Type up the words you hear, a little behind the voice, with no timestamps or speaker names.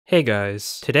Hey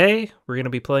guys, today we're going to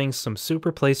be playing some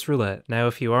Super Place Roulette. Now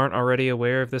if you aren't already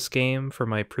aware of this game from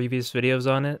my previous videos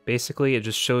on it, basically it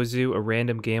just shows you a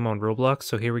random game on Roblox.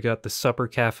 So here we got the Supper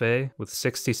Cafe with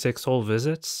 66 whole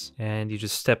visits, and you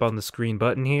just step on this green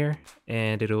button here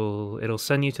and it'll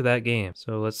send you to that game.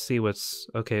 So let's see what's...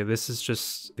 okay, this is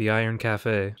just the Iron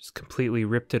Cafe. Just completely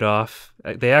ripped it off.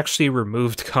 They actually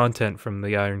removed content from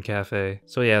the Iron Cafe.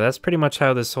 So yeah, that's pretty much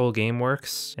how this whole game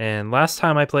works. And last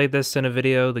time I played this in a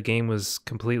video, the game was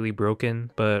completely broken,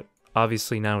 but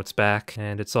obviously now it's back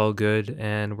and it's all good,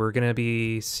 and we're gonna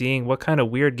be seeing what kind of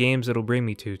weird games it'll bring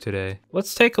me to today.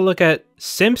 Let's take a look at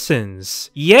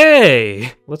Simpsons.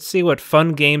 Yay! Let's see what Fun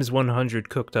Games 100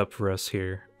 cooked up for us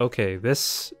here. Okay,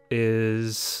 this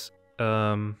is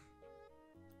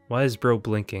why is bro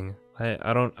blinking?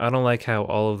 I don't like how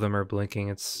all of them are blinking.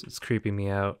 It's creeping me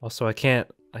out. Also, I can't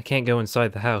go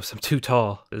inside the house. I'm too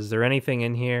tall. Is there anything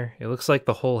in here? It looks like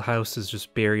the whole house is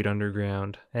just buried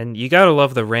underground. And you gotta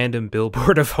love the random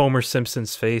billboard of Homer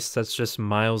Simpson's face that's just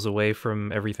miles away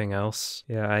from everything else.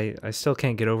 Yeah, I still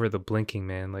can't get over the blinking,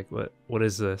 man. Like, what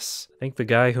is this? I think the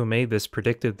guy who made this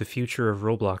predicted the future of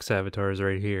Roblox avatars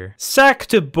right here. Sack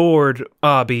to Board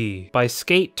Obby by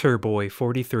Skate Turboy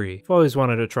 43. I've always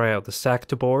wanted to try out the sack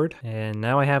to board, and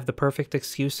now I have the perfect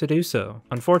excuse to do so.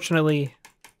 Unfortunately,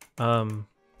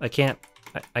 I can't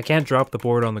drop the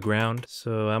board on the ground,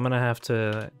 so I'm gonna have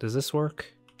to... does this work?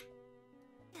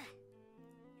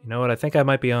 You know what, I think I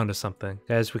might be onto something.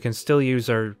 Guys, we can still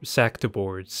use our sack to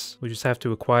boards. We just have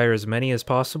to acquire as many as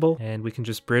possible, and we can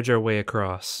just bridge our way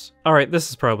across. Alright,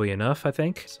 this is probably enough, I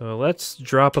think. So let's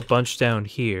drop a bunch down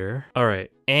here.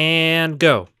 Alright, and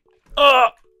go! Oh!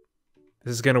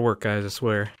 This is gonna work, guys, I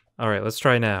swear. Alright, let's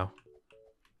try now.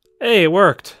 Hey, it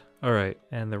worked! Alright,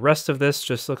 and the rest of this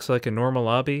just looks like a normal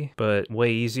obby, but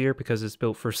way easier because it's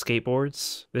built for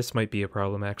skateboards. This might be a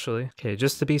problem, actually. Okay,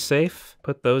 just to be safe,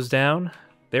 put those down.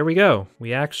 There we go.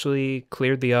 We actually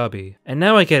cleared the obby. And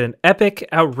now I get an epic,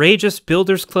 outrageous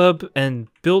Builders Club and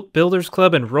Builders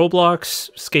Club and Roblox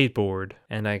skateboard.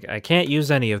 And I can't use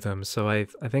any of them, so I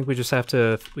think we just have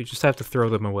to throw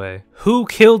them away. Who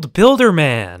killed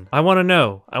Builderman? I want to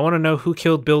know. I want to know who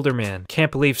killed Builderman.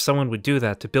 Can't believe someone would do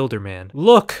that to Builderman.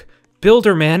 Look!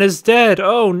 Builderman is dead!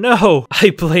 Oh no! I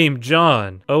blame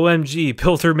John. OMG,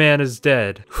 Builderman is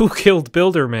dead. Who killed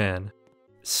Builderman?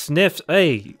 Sniffed.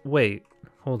 Hey, wait.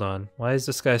 Hold on. Why is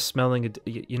this guy smelling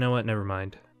you know what? Never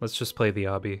mind. Let's just play the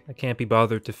obby. I can't be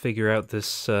bothered to figure out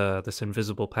this this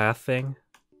invisible path thing.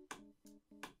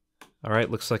 Alright,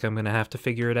 looks like I'm gonna have to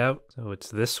figure it out. So it's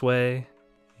this way.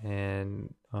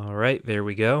 And... alright, there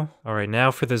we go. Alright, now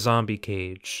for the zombie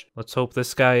cage. Let's hope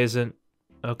this guy isn't...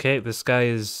 okay, this guy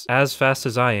is as fast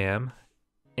as I am.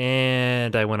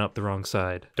 And I went up the wrong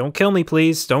side. Don't kill me,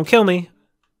 please! Don't kill me!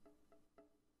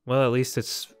 Well, at least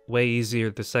it's way easier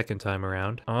the second time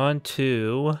around. On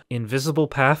to invisible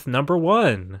path number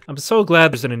 1. I'm so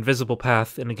glad there's an invisible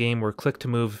path in a game where click to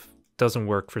move doesn't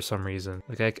work for some reason.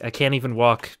 Like, I can't even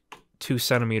walk 2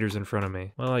 centimeters in front of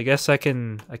me. Well, I guess I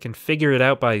can figure it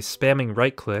out by spamming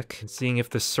right click and seeing if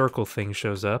this circle thing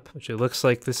shows up, which it looks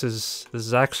like this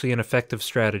is actually an effective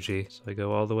strategy. So I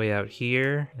go all the way out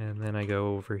here, and then I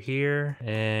go over here,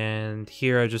 and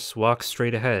here I just walk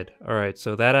straight ahead. Alright,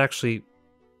 so that actually...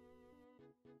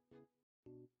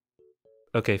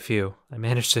 okay, phew. I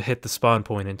managed to hit the spawn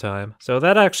point in time. So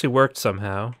that actually worked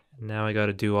somehow. Now I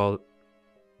gotta do all...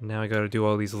 now I gotta do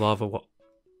all these lava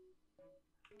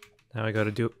now I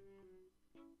gotta do...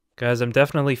 guys, I'm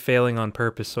definitely failing on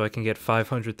purpose so I can get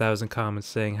 500,000 comments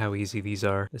saying how easy these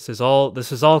are. This is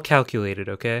all calculated,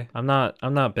 okay? I'm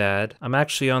not bad. I'm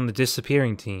actually on the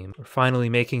disappearing team. We're finally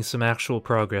making some actual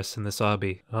progress in this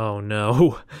obby. Oh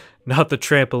no. Not the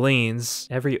trampolines.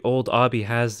 Every old obby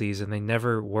has these and they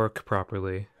never work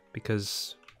properly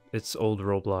because it's old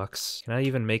Roblox. Can I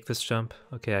even make this jump?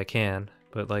 Okay, I can.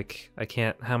 But, like, I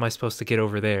can't... how am I supposed to get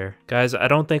over there? Guys, I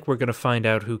don't think we're gonna find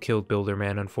out who killed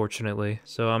Builderman, unfortunately.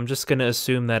 So I'm just gonna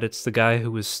assume that it's the guy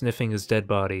who was sniffing his dead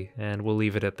body, and we'll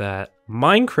leave it at that.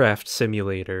 Minecraft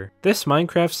Simulator. This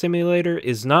Minecraft Simulator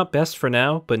is not best for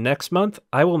now, but next month,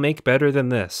 I will make better than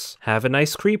this. Have a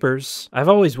nice creepers. I've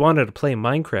always wanted to play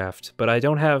Minecraft, but I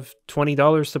don't have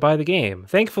 $20 to buy the game.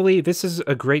 Thankfully, this is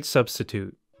a great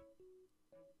substitute.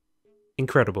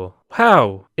 Incredible.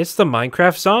 How? It's the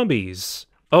Minecraft zombies!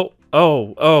 Oh,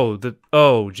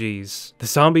 geez. The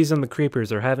zombies and the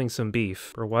creepers are having some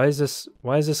beef. Or why is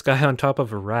this guy on top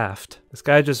of a raft? This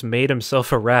guy just made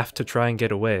himself a raft to try and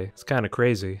get away. It's kinda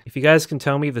crazy. If you guys can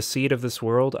tell me the seed of this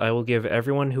world, I will give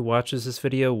everyone who watches this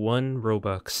video 1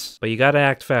 Robux. But you gotta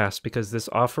act fast, because this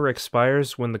offer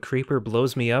expires when the creeper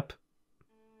blows me up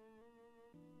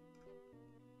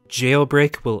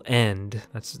Jailbreak will end.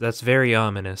 That's very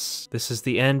ominous. This is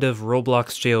the end of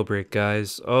Roblox jailbreak,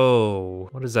 guys. Oh,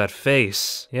 what is that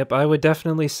face? Yep, I would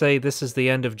definitely say this is the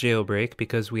end of jailbreak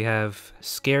because we have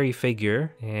scary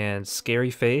figure and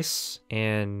scary face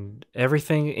and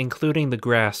everything, including the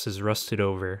grass, is rusted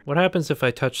over. What happens if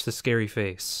I touch the scary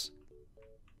face?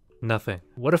 Nothing.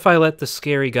 What if I let the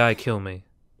scary guy kill me?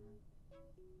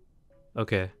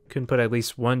 Okay, couldn't put at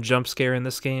least one jump scare in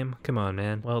this game? Come on,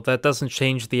 man. Well, that doesn't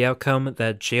change the outcome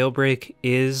that jailbreak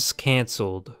is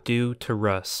cancelled due to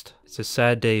rust. It's a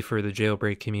sad day for the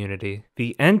jailbreak community.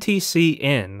 The NTC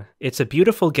Inn. It's a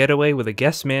beautiful getaway with a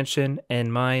guest mansion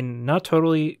and mine not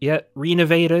totally yet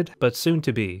renovated, but soon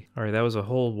to be. Alright, that was a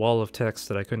whole wall of text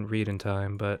that I couldn't read in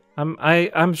time, but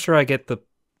I'm sure I get the...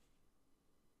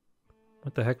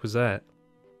 What the heck was that?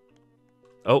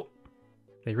 Oh.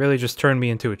 They really just turned me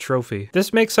into a trophy.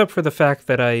 This makes up for the fact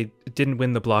that I didn't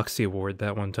win the Bloxy Award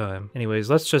that one time.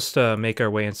 Anyways, let's just make our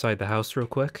way inside the house real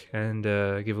quick and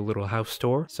give a little house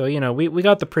tour. So, you know, we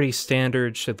got the pretty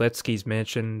standard Shedletsky's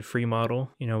Mansion free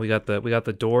model. You know, we got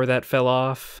the door that fell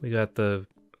off. We got the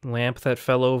lamp that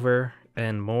fell over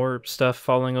and more stuff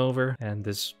falling over. And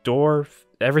this door...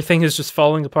 Everything is just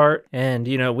falling apart, and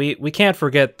you know, we can't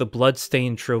forget the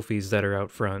bloodstained trophies that are out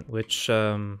front, which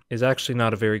is actually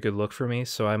not a very good look for me,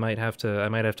 so I might have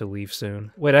to leave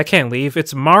soon. Wait, I can't leave.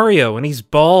 It's Mario and he's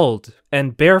bald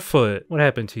and barefoot. What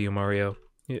happened to you, Mario?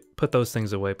 Put those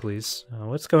things away, please.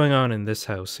 What's going on in this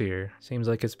house here? Seems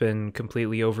like it's been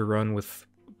completely overrun with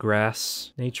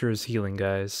grass. Nature is healing,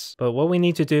 guys. But what we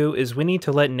need to do is we need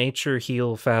to let nature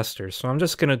heal faster. So I'm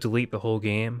just gonna delete the whole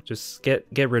game. Just get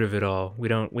rid of it all. We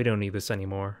don't need this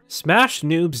anymore. Smash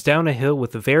noobs down a hill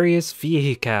with the various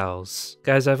vehicles.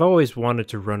 Guys, I've always wanted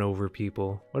to run over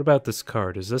people. What about this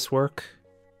car? Does this work?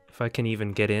 If I can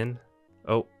even get in?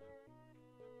 Oh.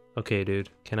 Okay, dude.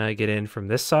 Can I get in from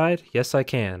this side? Yes, I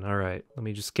can. All right. Let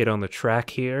me just get on the track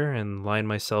here and line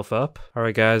myself up. All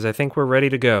right, guys. I think we're ready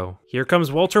to go. Here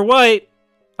comes Walter White!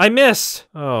 I missed!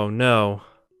 Oh, no.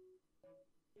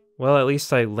 Well, at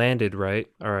least I landed right.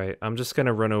 All right. I'm just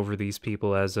gonna run over these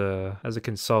people as a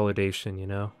consolidation, you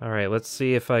know? All right. Let's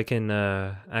see if I can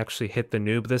actually hit the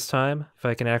noob this time. If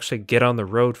I can actually get on the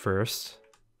road first.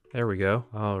 There we go.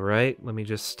 All right. Let me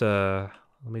just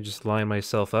line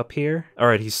myself up here.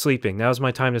 Alright, he's sleeping. Now's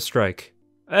my time to strike.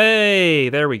 Hey,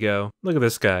 there we go. Look at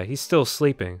this guy. He's still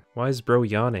sleeping. Why is bro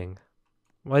yawning?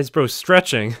 Why is bro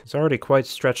stretching? He's already quite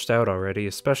stretched out already,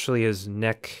 especially his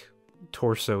neck,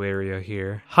 torso area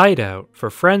here. Hideout.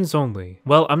 For friends only.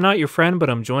 Well, I'm not your friend, but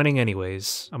I'm joining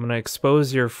anyways. I'm gonna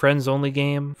expose your friends only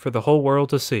game for the whole world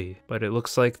to see. But it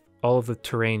looks like all of the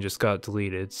terrain just got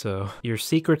deleted, so your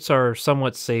secrets are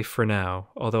somewhat safe for now,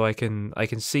 although I can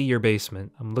see your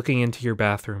basement. I'm looking into your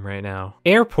bathroom right now.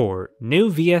 Airport.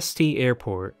 New VST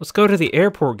airport. Let's go to the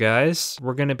airport, guys.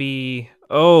 We're gonna be...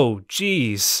 Oh,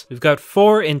 jeez. We've got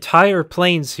 4 entire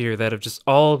planes here that have just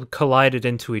all collided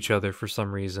into each other for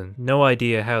some reason. No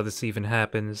idea how this even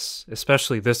happens,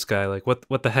 especially this guy. Like,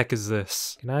 what the heck is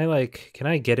this? Can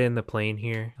I get in the plane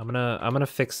here? I'm gonna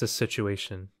fix this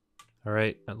situation. All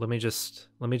right, let me just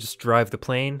drive the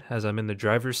plane as I'm in the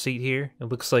driver's seat here. It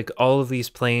looks like all of these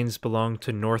planes belong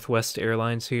to Northwest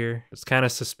Airlines here. It's kind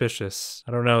of suspicious.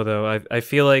 I don't know though. I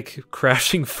feel like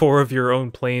crashing 4 of your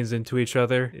own planes into each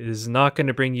other is not going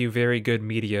to bring you very good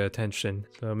media attention.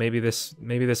 So maybe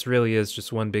this really is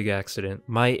just one big accident.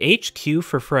 My HQ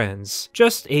for friends.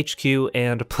 Just HQ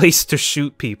and a place to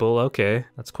shoot people. Okay,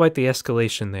 that's quite the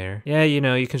escalation there. Yeah, you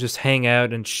know, you can just hang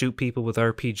out and shoot people with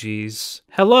RPGs.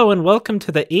 Hello and welcome to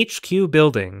the HQ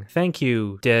building. Thank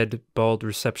you, dead, bald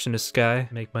receptionist guy.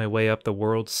 Make my way up the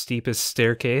world's steepest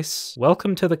staircase.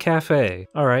 Welcome to the cafe.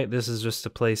 Alright, this is just a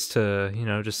place to, you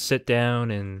know, just sit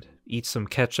down and eat some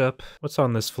ketchup. What's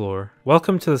on this floor?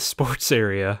 Welcome to the sports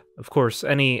area. Of course,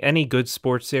 any good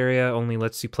sports area only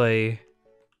lets you play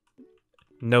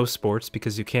no sports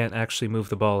because you can't actually move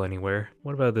the ball anywhere.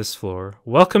 What about this floor?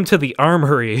 Welcome to the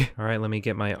armory. Alright, let me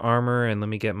get my armor and let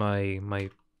me get my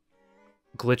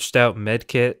glitched out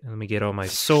medkit, and let me get all my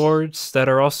swords that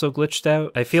are also glitched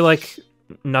out. I feel like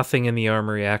nothing in the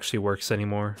armory actually works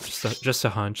anymore. Just a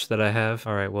hunch that I have.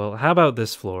 Alright, well, how about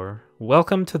this floor?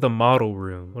 Welcome to the model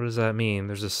room. What does that mean?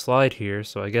 There's a slide here,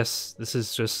 so I guess this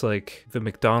is just like the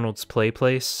McDonald's play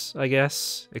place, I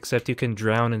guess. Except you can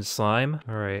drown in slime.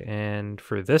 Alright, and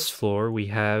for this floor, we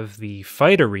have the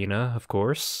fight arena, of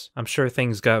course. I'm sure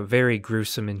things got very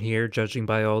gruesome in here, judging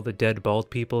by all the dead bald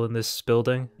people in this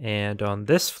building. And on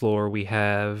this floor, we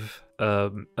have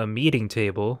a meeting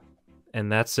table.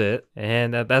 and that's it.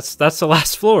 And that's the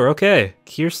last floor. Okay.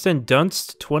 Kirsten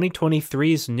Dunst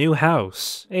 2023's new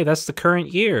house. Hey, that's the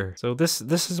current year. So this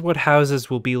is what houses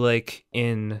will be like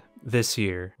in this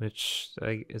year, which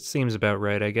it seems about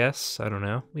right, I guess. I don't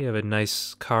know. We have a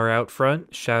nice car out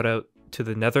front. Shout out to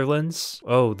the Netherlands.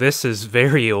 Oh, this is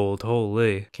very old.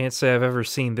 Holy. Can't say I've ever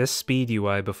seen this speed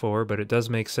UI before, but it does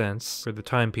make sense for the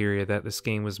time period that this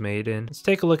game was made in. Let's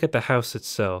take a look at the house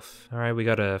itself. All right, we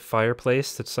got a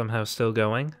fireplace that's somehow still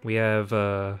going. We have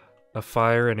a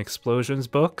fire and explosions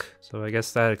book, so I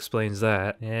guess that explains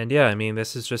that. And yeah, I mean,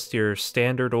 this is just your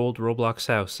standard old Roblox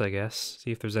house, I guess.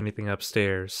 See if there's anything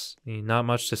upstairs. I mean, not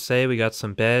much to say. We got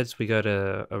some beds. We got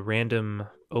a random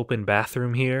open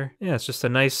bathroom here. Yeah, it's just a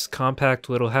nice compact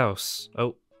little house.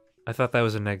 Oh, I thought that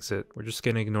was an exit. We're just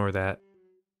gonna ignore that.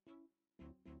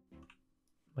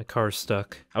 My car's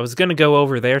stuck. I was gonna go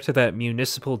over there to that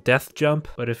municipal death jump,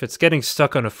 but if it's getting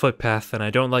stuck on a footpath, then I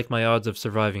don't like my odds of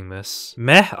surviving this.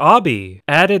 Meh obby!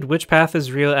 Added which path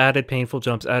is real, added painful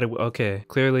jumps, added... Okay,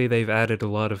 clearly they've added a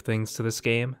lot of things to this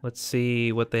game. Let's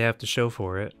see what they have to show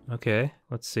for it. Okay,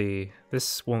 let's see.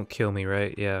 This won't kill me,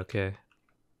 right? Yeah, okay.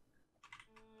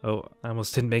 Oh, I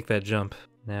almost didn't make that jump.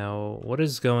 Now, what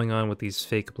is going on with these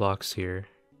fake blocks here?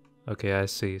 Okay, I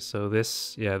see. So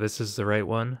this, yeah, this is the right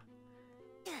one.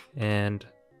 And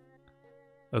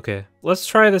okay, let's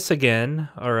try this again.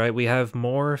 All right, we have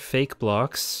more fake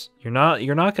blocks. You're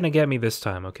not gonna get me this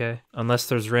time, okay? Unless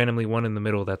there's randomly one in the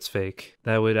middle that's fake.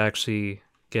 That would actually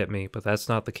get me, but that's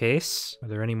not the case. Are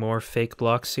there any more fake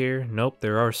blocks here? Nope,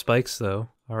 there are spikes though.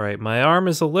 All right, my arm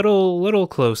is a little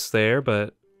close there,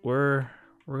 but we're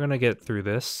gonna get through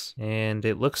this. And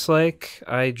it looks like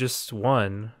I just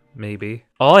won, maybe.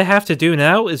 All I have to do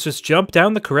now is just jump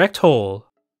down the correct hole.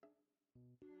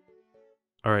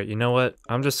 All right, you know what?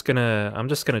 I'm just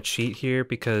gonna cheat here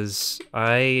because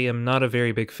I am not a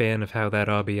very big fan of how that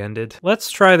obby ended. Let's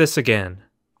try this again.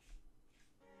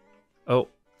 Oh,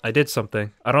 I did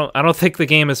something. I don't think the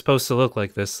game is supposed to look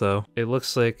like this though. It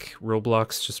looks like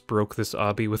Roblox just broke this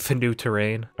obby with the new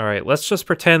terrain. All right, let's just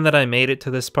pretend that I made it to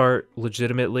this part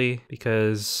legitimately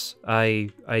because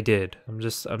I did. I'm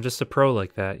just a pro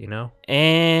like that, you know?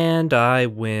 And I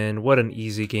win. What an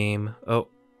easy game. Oh.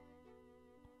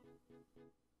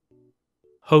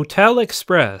 Hotel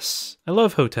Express. I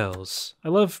love hotels. I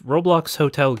love Roblox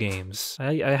hotel games.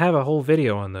 I have a whole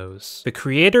video on those. The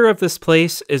creator of this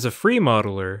place is a free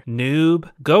modeler. Noob.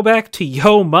 Go back to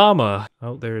yo mama.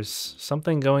 Oh, there's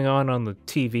something going on the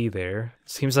TV there.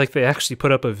 Seems like they actually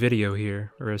put up a video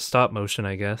here, or a stop motion,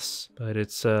 I guess. But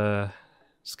it's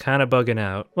kind of bugging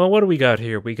out. Well, what do we got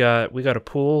here? We got a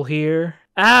pool here.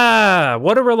 Ah,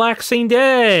 what a relaxing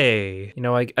day! You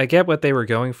know, I get what they were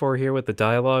going for here with the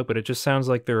dialogue, but it just sounds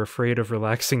like they're afraid of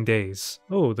relaxing days.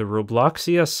 Oh, the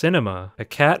Robloxia Cinema. A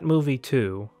cat movie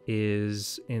 2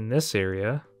 is in this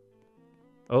area.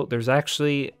 Oh, there's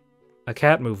actually a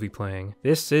cat movie playing.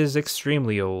 This is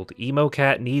extremely old. Emo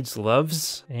cat needs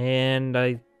loves, and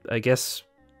I guess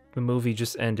the movie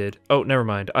just ended. Oh, never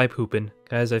mind. I poopin'.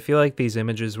 Guys, I feel like these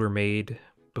images were made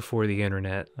before the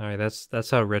internet. Alright, that's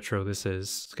how retro this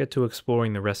is. Let's get to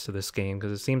exploring the rest of this game,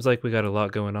 because it seems like we got a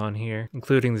lot going on here,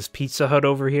 including this Pizza Hut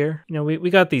over here. You know, we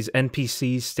got these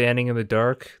NPCs standing in the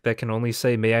dark that can only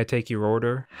say, "May I take your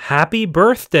order?" Happy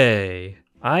birthday!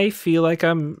 I feel like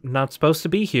I'm not supposed to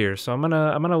be here, so I'm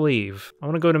gonna leave. I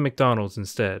wanna go to McDonald's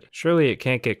instead. Surely it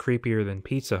can't get creepier than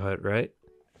Pizza Hut, right?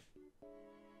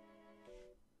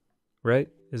 Right?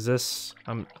 Is this...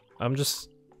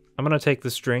 I'm gonna take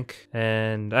this drink,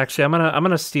 and actually I'm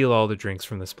gonna steal all the drinks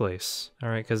from this place. All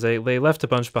right, because they left a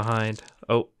bunch behind.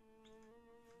 Oh,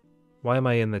 why am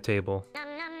I in the table?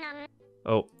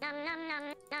 Oh,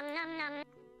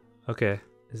 okay.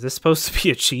 Is this supposed to be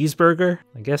a cheeseburger?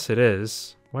 I guess it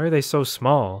is. Why are they so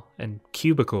small and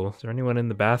cubicle? Is there anyone in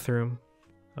the bathroom?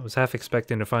 I was half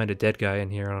expecting to find a dead guy in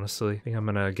here, honestly. I think I'm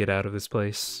gonna get out of this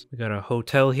place. We got a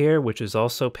hotel here, which is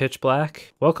also pitch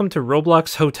black. Welcome to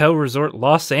Roblox Hotel Resort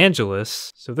Los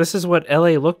Angeles. So this is what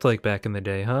LA looked like back in the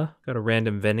day, huh? Got a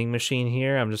random vending machine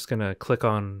here. I'm just gonna click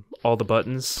on all the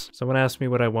buttons. Someone asked me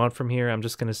what I want from here. I'm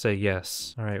just gonna say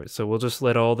yes. All right, so we'll just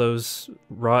let all those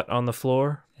rot on the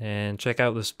floor and check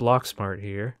out this block smart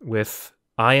here with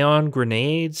ion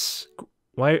grenades.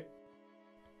 Why?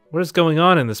 What is going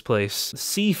on in this place?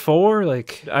 C4?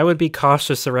 Like, I would be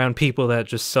cautious around people that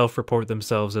just self-report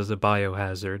themselves as a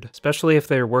biohazard, especially if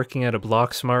they're working at a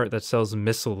block smart that sells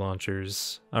missile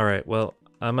launchers. All right, well,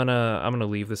 I'm gonna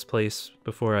leave this place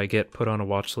before I get put on a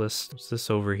watch list. What's this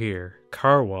over here?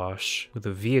 Car wash with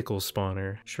a vehicle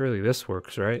spawner. Surely this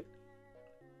works, right?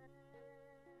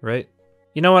 Right?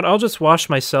 You know what, I'll just wash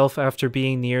myself after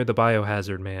being near the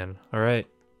biohazard man, alright?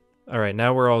 Alright,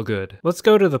 now we're all good. Let's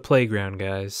go to the playground,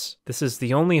 guys. This is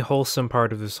the only wholesome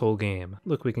part of this whole game.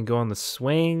 Look, we can go on the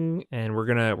swing, and we're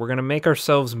gonna make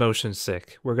ourselves motion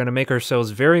sick. We're gonna make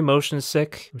ourselves very motion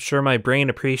sick. I'm sure my brain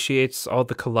appreciates all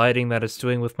the colliding that it's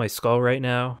doing with my skull right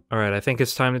now. Alright, I think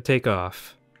it's time to take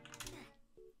off.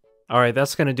 Alright,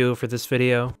 that's gonna do it for this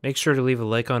video. Make sure to leave a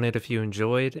like on it if you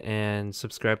enjoyed, and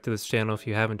subscribe to this channel if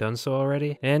you haven't done so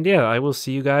already. And yeah, I will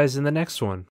see you guys in the next one.